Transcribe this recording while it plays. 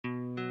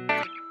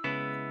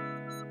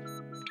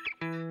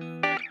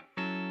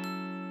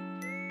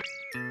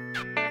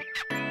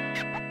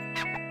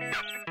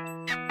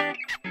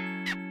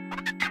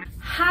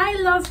Hi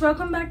loves,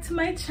 welcome back to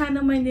my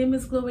channel. My name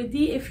is Glow with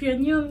D. If you're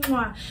new,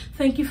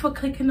 thank you for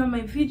clicking on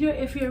my video.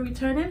 If you're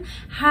returning,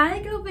 hi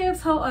girl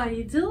babes, how are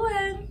you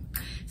doing?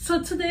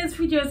 So today's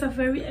video is a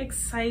very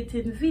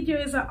exciting video.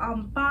 It's an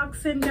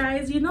unboxing,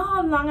 guys. You know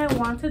how long I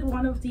wanted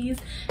one of these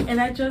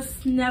and I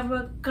just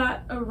never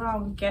got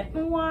around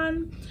getting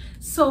one.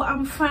 So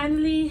I'm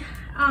finally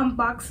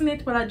unboxing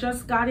it, but I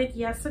just got it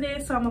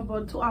yesterday, so I'm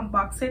about to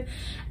unbox it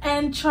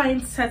and try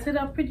and set it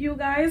up with you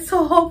guys.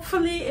 So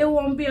hopefully it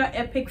won't be an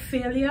epic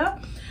failure.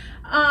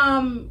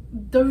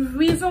 The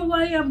reason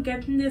why I'm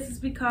getting this is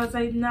because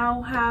I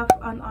now have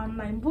an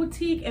online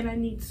boutique and I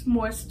need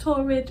more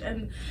storage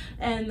and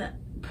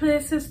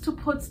places to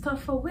put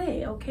stuff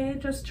away. Okay,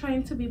 just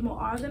trying to be more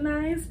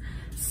organized.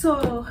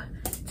 So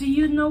do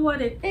you know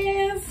what it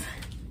is?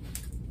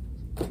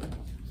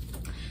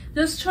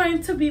 Just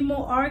trying to be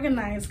more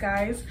organized,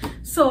 guys.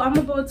 So I'm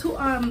about to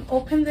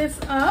open this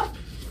up,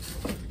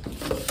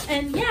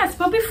 and yes,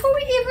 but before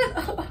we even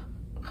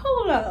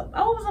hold up,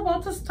 I was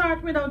about to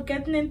start without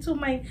getting into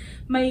my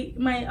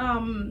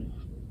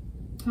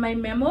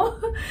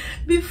memo.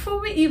 Before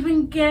we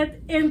even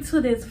get into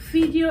this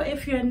video,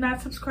 if you're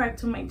not subscribed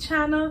to my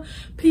channel,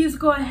 please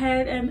go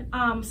ahead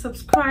and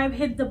subscribe,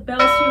 hit the bell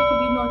so you can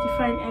be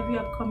notified in every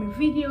upcoming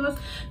videos.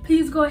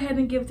 Please go ahead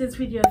and give this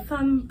video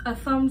a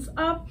thumbs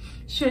up,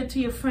 share it to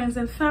your friends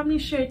and family,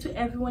 share it to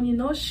everyone you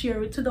know,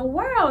 share it to the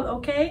world,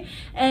 okay?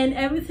 And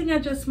everything I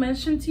just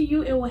mentioned to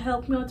you, it will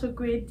help me out a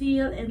great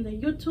deal in the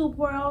YouTube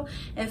world,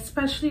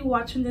 especially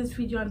watching this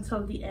video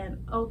until the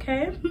end,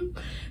 okay?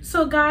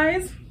 So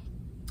guys,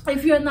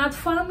 if you're not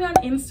following me on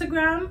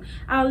Instagram,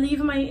 I'll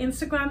leave my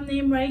Instagram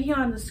name right here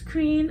on the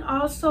screen.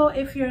 Also,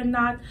 if you're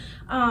not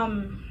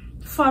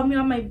following me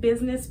on my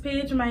business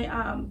page,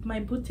 my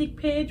boutique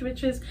page,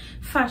 which is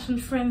Fashion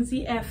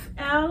Frenzy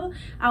FL,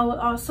 I will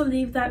also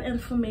leave that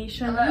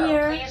information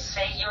here. Please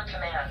say your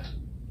command.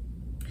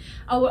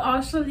 I will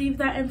also leave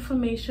that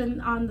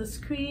information on the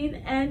screen,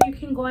 and you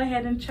can go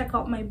ahead and check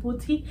out my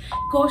boutique.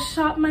 Go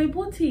shop my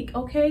boutique,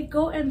 okay?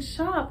 Go and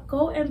shop,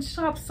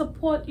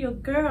 support your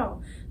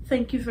girl.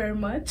 Thank you very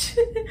much.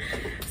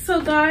 So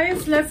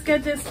guys, let's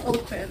get this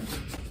open.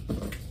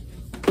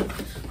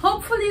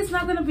 Hopefully it's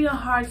not going to be a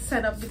hard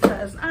setup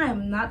because I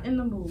am not in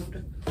the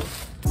mood.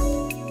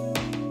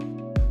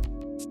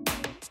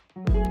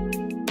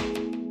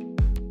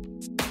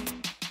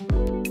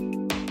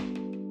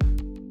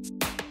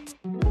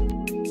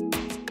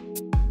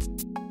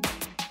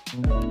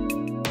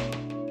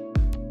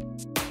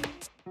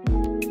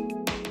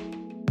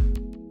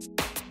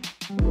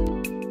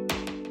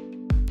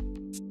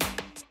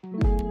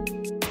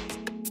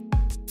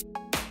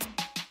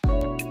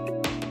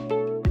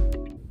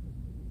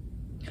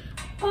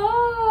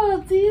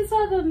 These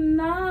are the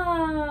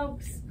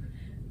knobs.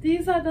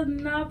 These are the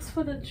knobs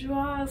for the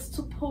drawers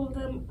to pull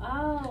them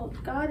out.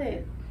 Got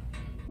it.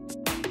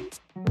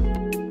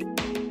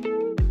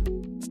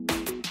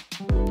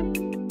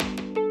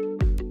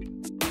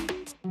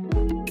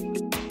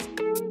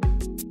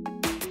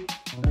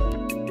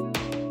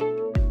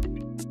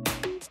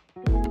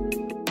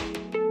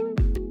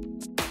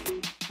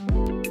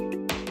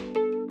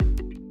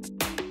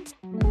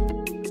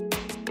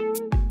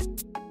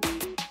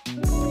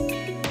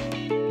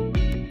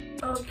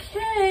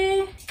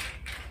 Okay,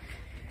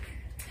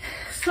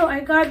 so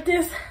I got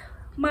this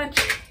much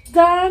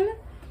done.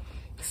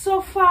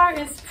 So far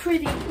it's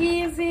pretty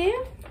easy.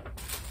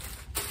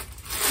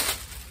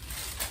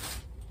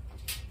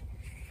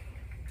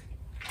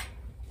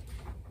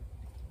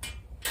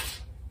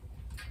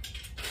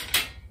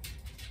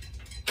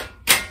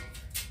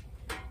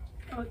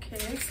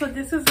 Okay, so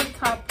this is the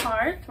top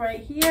part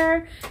right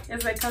here.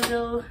 It's like a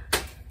little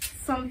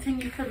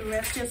something you could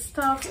rest your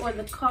stuff, or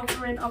the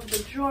covering of the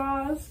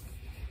drawers.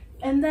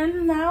 And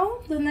then now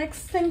the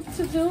next thing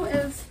to do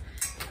is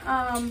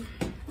I'm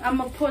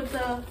gonna put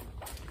the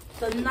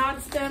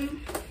knobs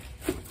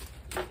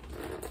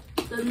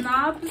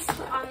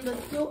on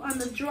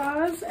the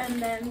drawers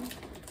and then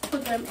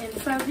put them in.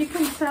 So as you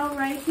can tell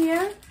right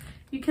here,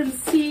 you can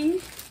see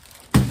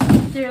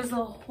there's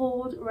a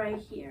hold right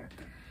here.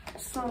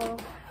 So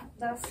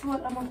that's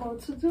what I'm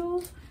about to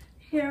do.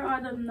 Here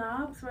are the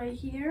knobs right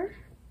here.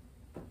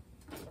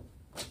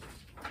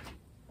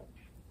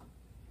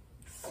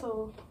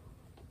 So,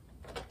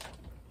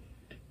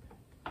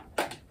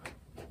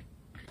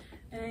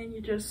 and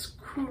you just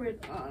screw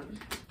it on.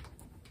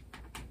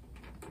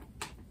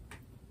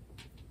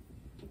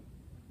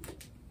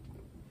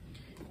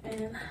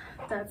 And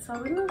that's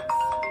how it looks.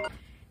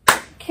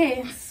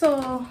 Okay,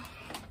 so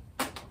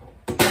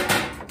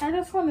I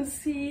just want to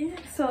see.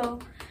 So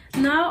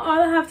now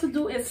all I have to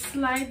do is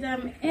slide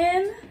them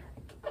in.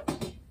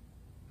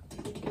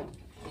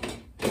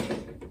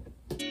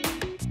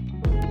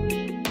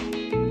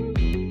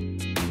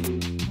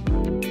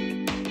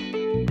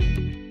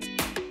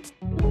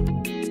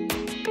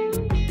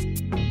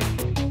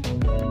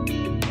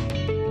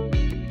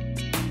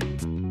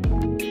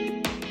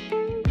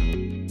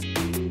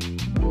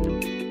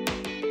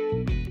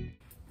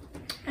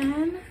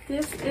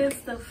 This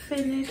is the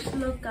finished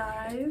look,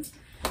 guys.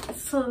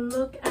 So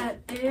look at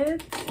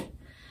it.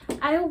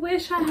 I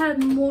wish I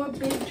had more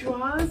big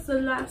drawers.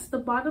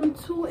 The bottom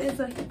two is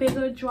like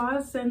bigger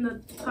drawers than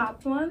the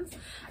top ones.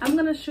 I'm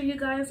gonna show you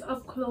guys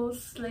up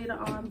close later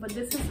on, but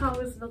this is how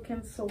it's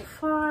looking so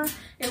far.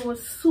 It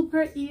was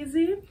super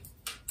easy.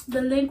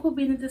 The link will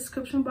be in the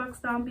description box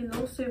down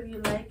below, so if you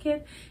like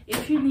it,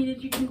 if you need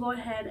it, you can go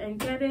ahead and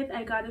get it.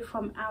 I got it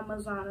from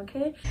Amazon.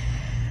 Okay.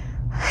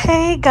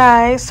 Hey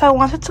guys, so I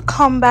wanted to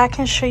come back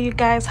and show you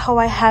guys how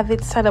I have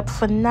it set up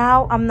for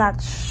now. I'm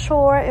not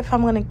sure if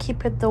I'm gonna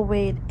keep it the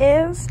way it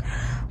is,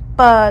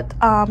 but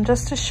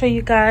just to show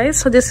you guys.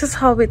 So this is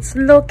how it's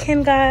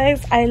looking,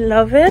 guys. I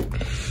love it.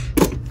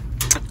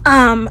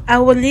 I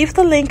will leave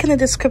the link in the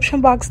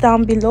description box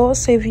down below,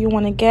 so if you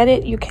want to get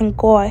it, you can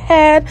go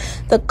ahead.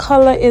 The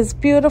color is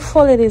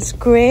beautiful. It is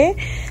gray.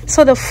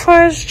 So the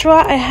first drawer,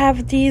 I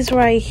have these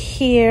right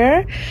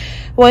here,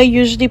 where I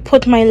usually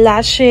put my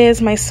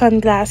lashes, my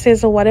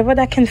sunglasses, or whatever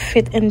that can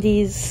fit in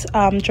these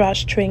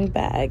drawstring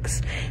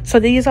bags. So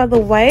these are the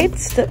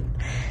whites,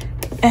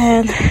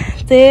 and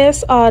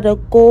these are the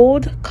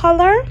gold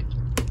color.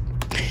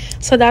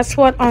 So that's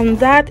what on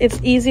that. It's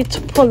easy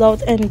to pull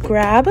out and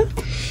grab.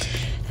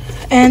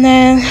 And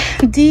then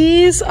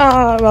these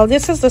are, well,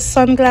 this is the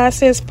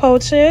sunglasses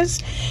pouches.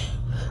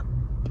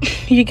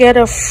 You get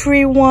a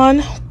free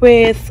one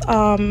with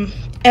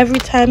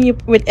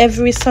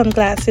every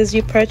sunglasses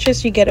you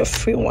purchase, you get a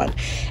free one.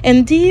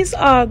 And these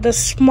are the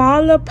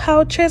smaller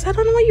pouches. I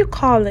don't know what you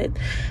call it,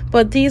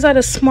 but these are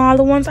the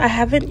smaller ones. I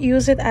haven't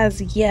used it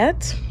as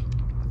yet,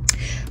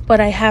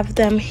 but I have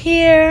them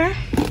here.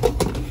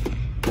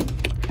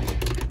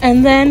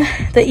 And then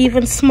the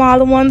even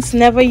smaller ones,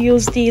 never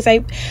use these.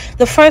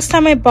 The first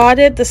time I bought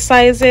it, the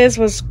sizes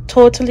was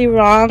totally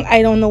wrong.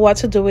 I don't know what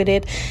to do with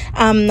it.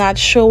 I'm not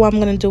sure what I'm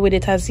gonna do with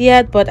it as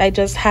yet, but I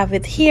just have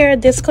it here.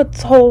 This could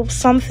hold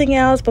something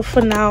else, but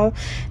for now,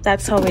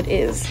 that's how it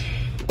is.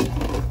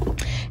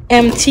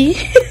 Empty.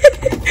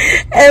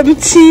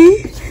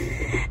 Empty.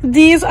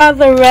 These are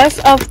the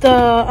rest of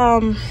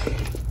the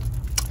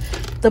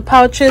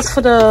pouches for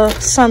the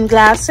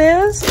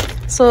sunglasses.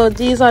 So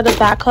these are the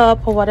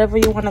backup, or whatever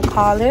you want to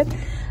call it.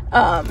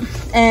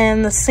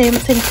 And the same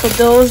thing for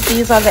those.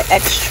 These are the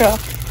extra,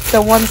 the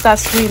ones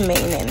that's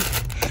remaining.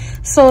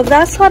 So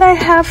that's what I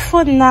have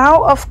for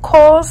now. Of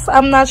course,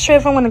 I'm not sure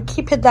if I'm going to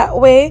keep it that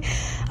way.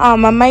 I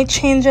might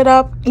change it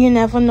up. You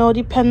never know,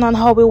 depending on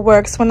how it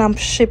works when I'm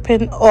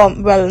shipping, or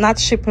well, not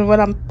shipping, when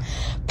I'm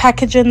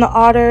packaging the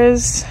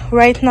orders.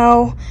 Right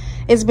now,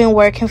 it's been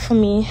working for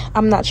me.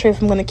 I'm not sure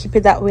if I'm going to keep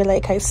it that way.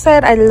 Like I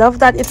said, I love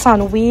that it's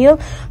on wheel,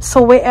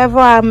 so wherever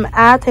I'm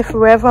at,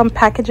 wherever I'm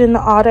packaging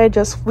the order, I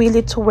just wheel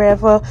it to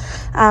wherever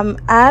I'm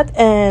at,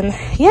 and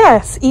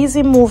yes,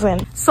 easy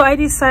moving. So I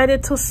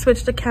decided to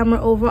switch the camera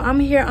over. I'm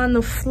here on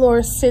the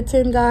floor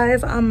sitting,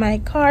 guys, on my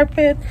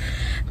carpet.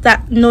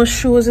 That no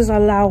shoes is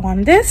allowed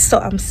on this, so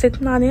I'm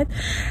sitting on it.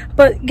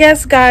 But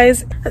yes,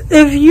 guys,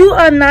 if you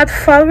are not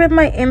following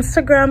my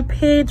Instagram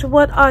page,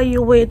 what are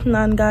you waiting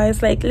on,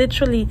 guys? Like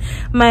literally,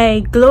 my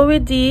Glory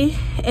D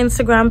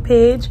Instagram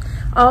page,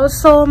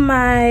 also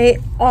my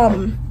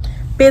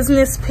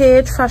business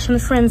page, Fashion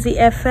Frenzy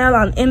FL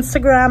on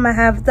Instagram. I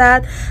have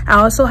that.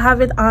 I also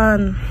have it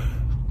on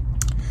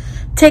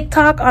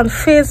TikTok, on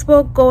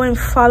Facebook. Go and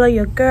follow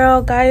your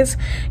girl, guys.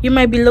 You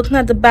might be looking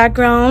at the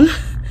background.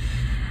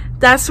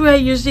 That's where I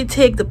usually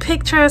take the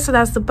picture. So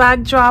that's the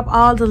backdrop.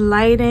 All the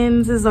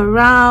lightings is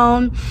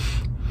around.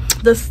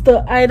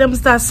 The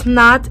items that's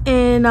not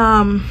in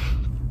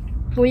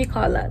what do you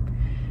call that?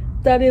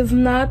 That is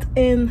not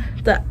in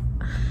the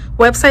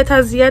website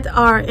as yet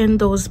are in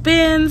those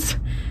bins.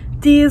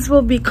 These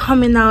will be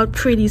coming out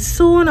pretty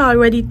soon. I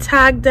already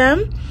tagged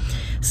them.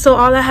 So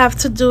all I have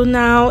to do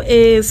now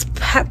is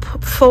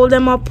fold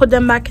them up, put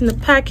them back in the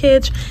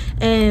package,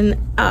 and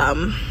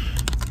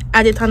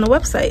add it on the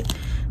website.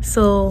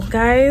 So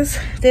guys,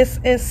 this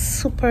is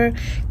super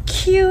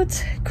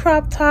cute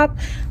crop top,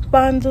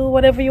 bandeau,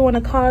 whatever you want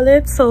to call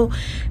it. So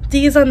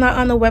these are not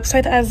on the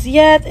website as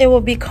yet. It will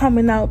be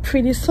coming out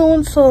pretty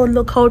soon, so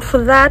look out for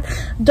that.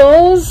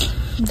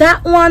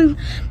 That one,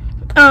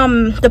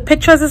 the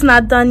pictures is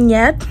not done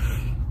yet,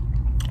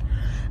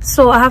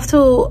 so I have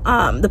to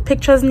the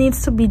pictures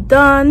needs to be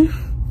done,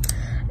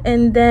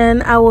 and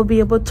then I will be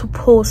able to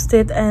post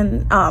it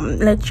and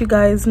let you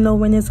guys know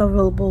when it's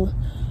available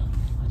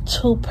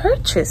to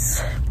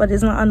purchase, but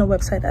it's not on the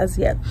website as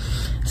yet.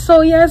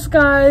 So yes,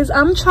 guys,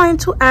 I'm trying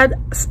to add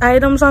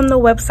items on the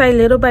website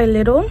little by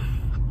little.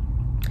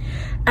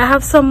 I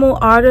have some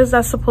more orders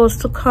that's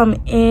supposed to come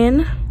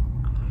in,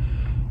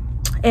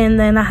 and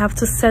then I have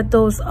to set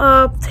those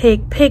up,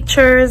 take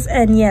pictures,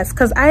 and yes,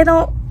 because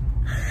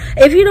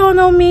if you don't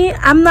know me,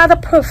 I'm not a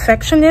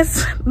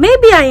perfectionist.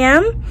 Maybe I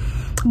am,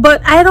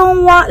 but I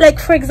don't want, like,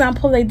 for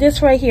example, like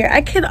this right here,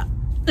 I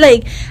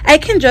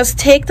can just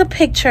take the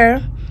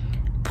picture,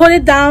 put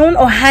it down,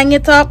 or hang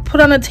it up,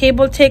 put on a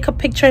table, take a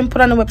picture, and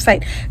put on the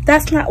website.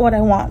 That's not what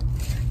I want.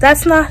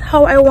 That's not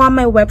how I want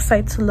my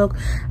website to look.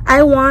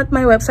 I want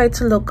my website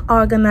to look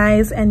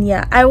organized, and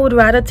yeah, I would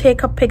rather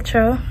take a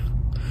picture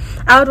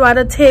I would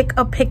rather take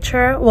a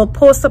picture, well,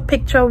 post a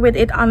picture with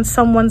it on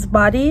someone's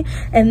body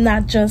and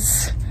not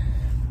just,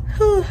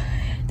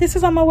 this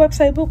is on my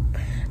website, boop.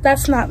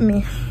 That's not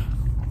me.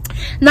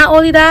 Not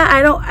only that,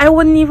 I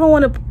wouldn't even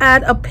want to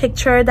add a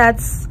picture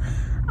that's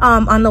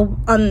on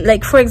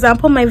like, for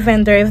example, my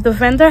vendor. If the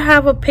vendor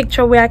have a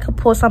picture where I could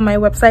post on my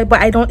website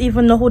but I don't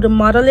even know who the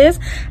model is,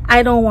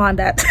 I don't want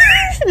that.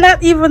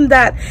 Not even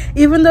that,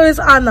 even though it's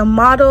on a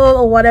model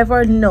or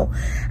whatever. No,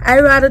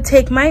 I'd rather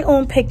take my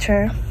own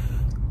picture,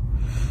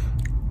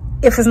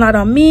 if it's not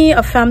on me,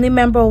 a family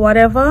member or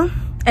whatever,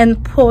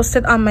 and post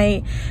it on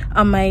my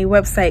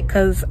website.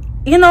 Because,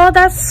 you know,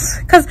 that's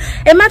because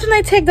imagine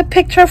I take the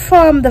picture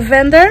from the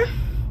vendor,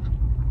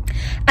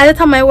 add it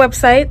on my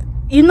website.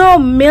 You know,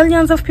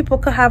 millions of people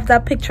could have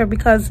that picture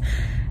because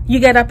you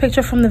get a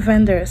picture from the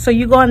vendor. So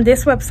you go on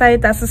this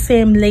website, that's the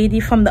same lady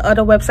from the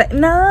other website.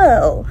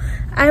 No,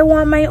 I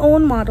want my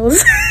own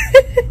models.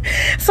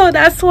 So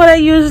that's what I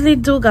usually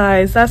do,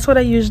 guys. That's what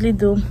I usually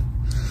do.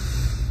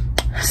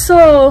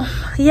 So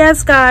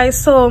yes,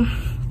 guys, so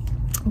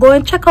go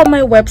and check out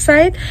my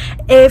website.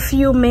 If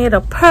you made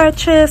a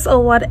purchase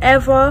or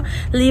whatever,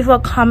 leave a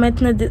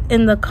comment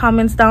in the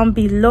comments down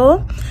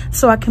below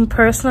so I can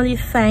personally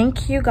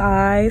thank you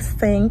guys.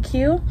 Thank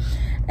you.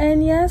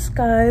 And yes,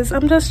 guys,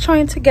 I'm just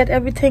trying to get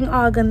everything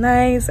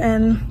organized,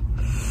 and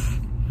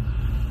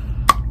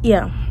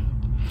yeah,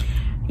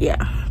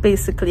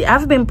 basically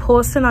I've been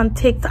posting on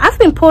TikTok. I've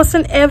been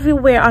posting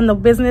everywhere on the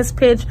business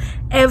page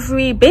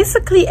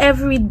basically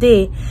every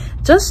day.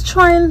 Just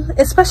trying,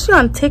 especially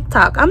on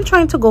TikTok. I'm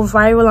trying to go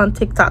viral on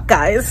TikTok,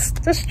 guys.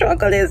 The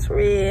struggle is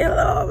real.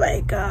 Oh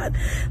my god,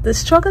 the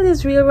struggle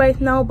is real right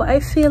now, but I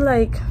feel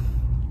like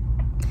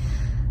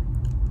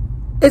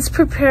it's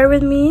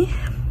preparing me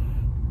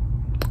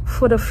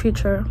for the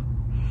future.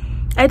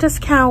 I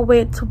just can't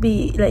wait to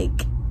be like,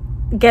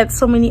 get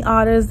so many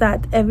orders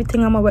that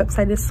everything on my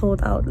website is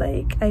sold out.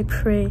 Like, I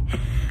pray,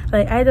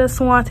 like, I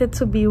just want it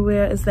to be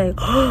where it's like,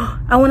 oh,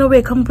 I want to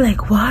wake up and be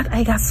like, what,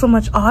 I got so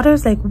much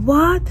orders, like,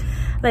 what?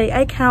 Like,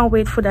 I can't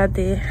wait for that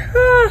day.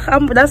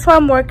 That's why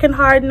I'm working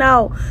hard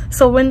now,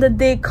 so when the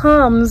day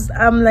comes,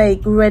 I'm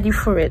like ready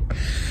for it.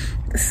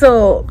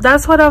 So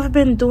that's what I've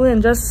been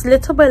doing, just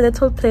little by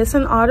little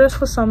placing orders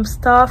for some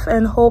stuff,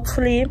 and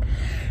hopefully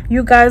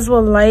you guys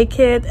will like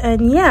it.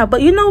 And yeah,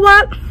 but you know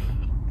what,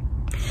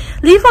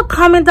 leave a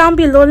comment down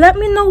below. Let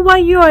me know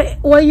what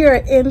you're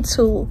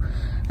into.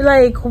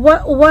 Like,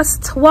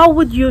 what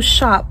would you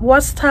shop?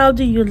 What style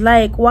do you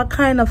like? What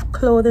kind of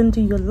clothing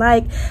do you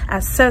like?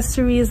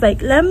 Accessories?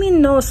 Like, let me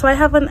know so I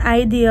have an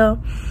idea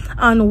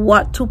on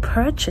what to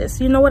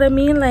purchase. You know what I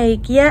mean?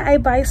 Like, yeah, I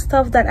buy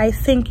stuff that I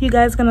think you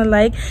guys gonna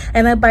like,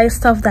 and I buy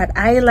stuff that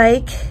I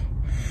like,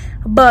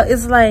 but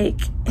it's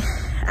like,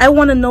 I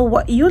want to know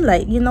what you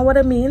like. You know what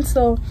I mean?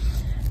 So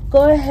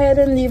go ahead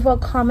and leave a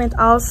comment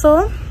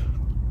also.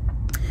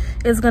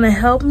 It's gonna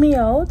help me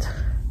out.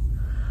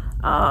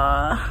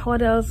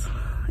 What else?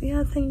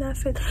 Yeah, I think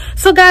that's it.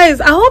 So guys,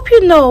 I hope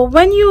you know,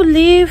 when you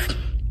leave,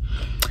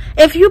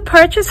 if you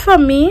purchase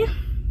from me,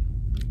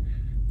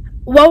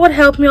 what would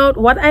help me out,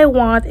 what I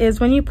want is,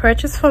 when you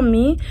purchase from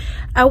me,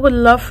 I would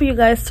love for you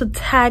guys to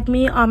tag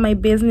me on my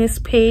business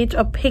page,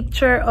 a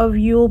picture of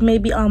you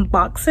maybe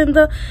unboxing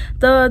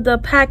the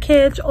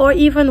package, or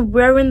even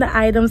wearing the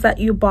items that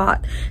you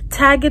bought.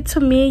 Tag it to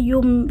me.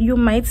 You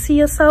might see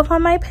yourself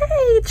on my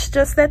page.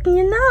 Just letting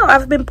you know.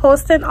 I've been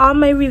posting all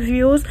my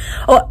reviews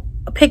or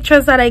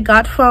pictures that I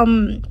got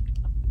from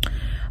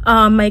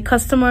my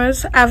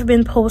customers. I've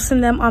been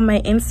posting them on my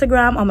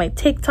Instagram, on my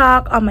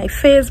TikTok, on my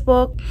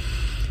Facebook,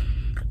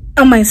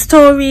 on my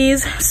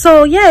stories.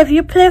 So yeah, if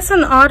you place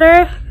an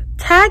order,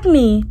 tag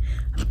me,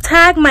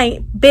 tag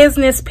my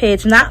business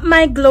page, not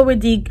my Glory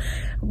D.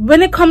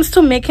 When it comes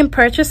to making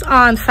purchase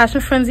on Fashion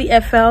Frenzy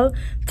FL,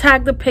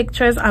 tag the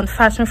pictures on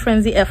Fashion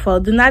Frenzy FL.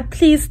 Do not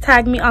please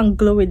tag me on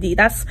Glory D.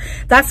 That's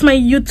my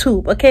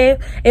YouTube. Okay,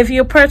 if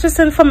you're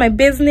purchasing for my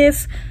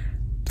business,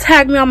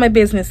 tag me on my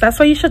business. That's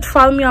why you should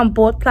follow me on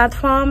both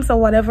platforms or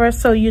whatever,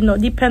 so you know,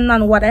 depending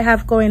on what I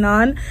have going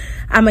on,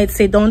 I might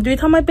say don't do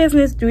it on my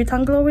business, do it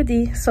on Glory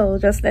D. So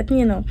just letting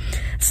you know.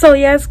 So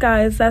yes,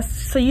 guys,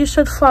 so you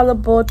should follow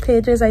both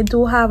pages. I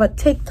do have a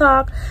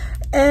TikTok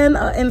and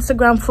an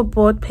Instagram for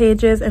both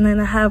pages, and then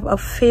I have a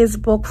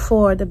Facebook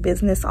for the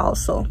business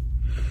also.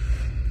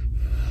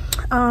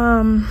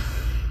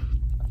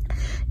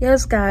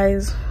 Yes,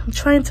 guys, I'm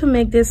trying to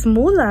make this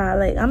moolah.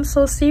 Like, I'm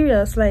so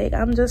serious. Like,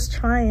 I'm just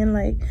trying.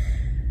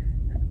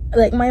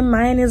 Like my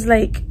mind is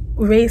like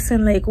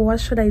racing. Like, what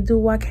should I do?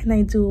 What can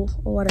I do?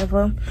 Or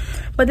whatever.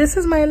 But this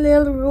is my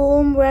little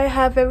room where I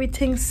have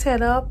everything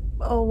set up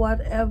or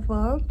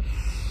whatever.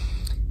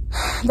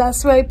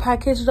 That's where I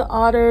package the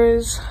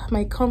orders.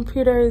 My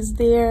computer is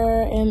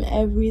there and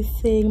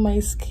everything. My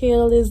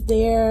scale is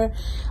there.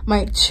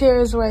 My chair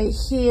is right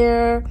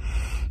here.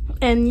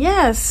 And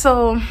yeah,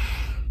 so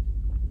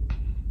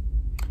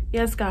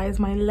yes, guys,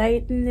 my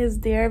lighting is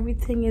there.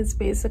 Everything is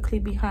basically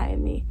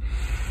behind me.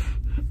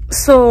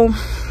 So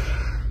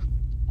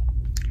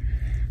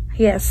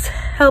yes,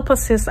 help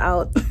us sis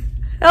out.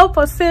 Help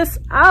us sis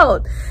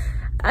out.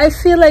 I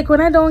feel like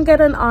when I don't get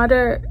an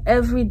order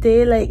every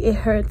day, like it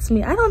hurts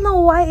me. I don't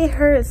know why it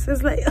hurts.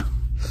 It's like I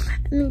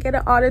didn't get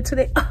an order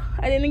today.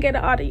 I didn't get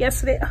an order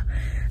yesterday.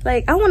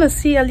 Like I want to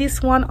see at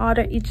least one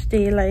order each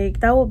day.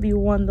 Like that would be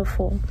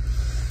wonderful.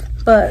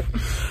 But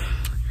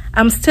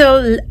I'm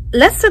still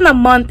less than a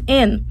month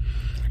in.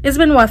 It's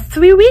been what,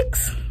 3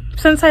 weeks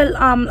since I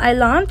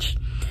launched.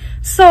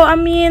 So I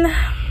mean,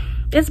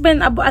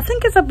 I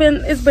think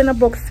it's been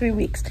about 3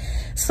 weeks.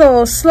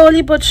 So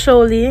slowly but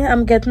surely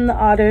I'm getting the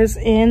orders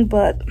in,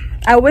 but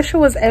I wish it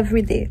was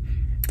every day.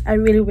 I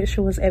really wish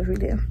it was every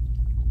day.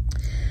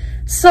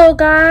 So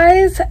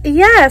guys,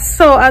 yes,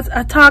 so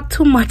I talked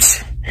too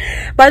much,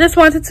 but I just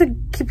wanted to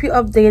keep you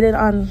updated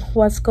on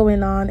what's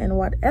going on and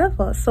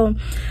whatever. So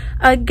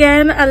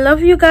again, I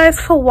love you guys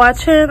for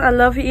watching. I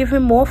love you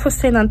even more for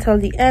staying until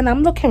the end.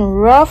 I'm looking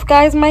rough,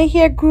 guys. My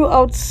hair grew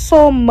out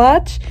so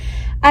much.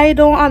 I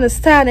don't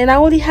understand, and I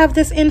only have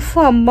this in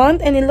for a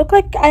month, and it looked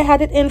like I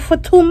had it in for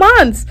 2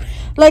 months.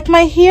 Like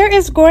my hair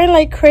is growing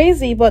like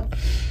crazy, but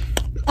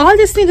all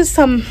this needs is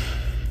some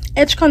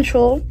edge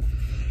control.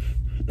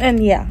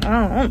 And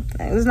yeah,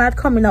 it's not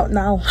coming out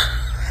now.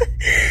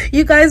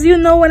 You guys, you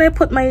know, when I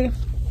put my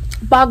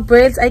bob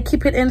braids, I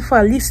keep it in for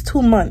at least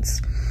 2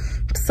 months.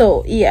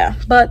 So yeah,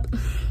 but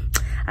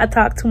I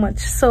talk too much.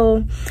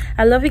 So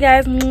I love you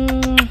guys.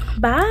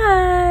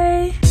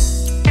 Bye.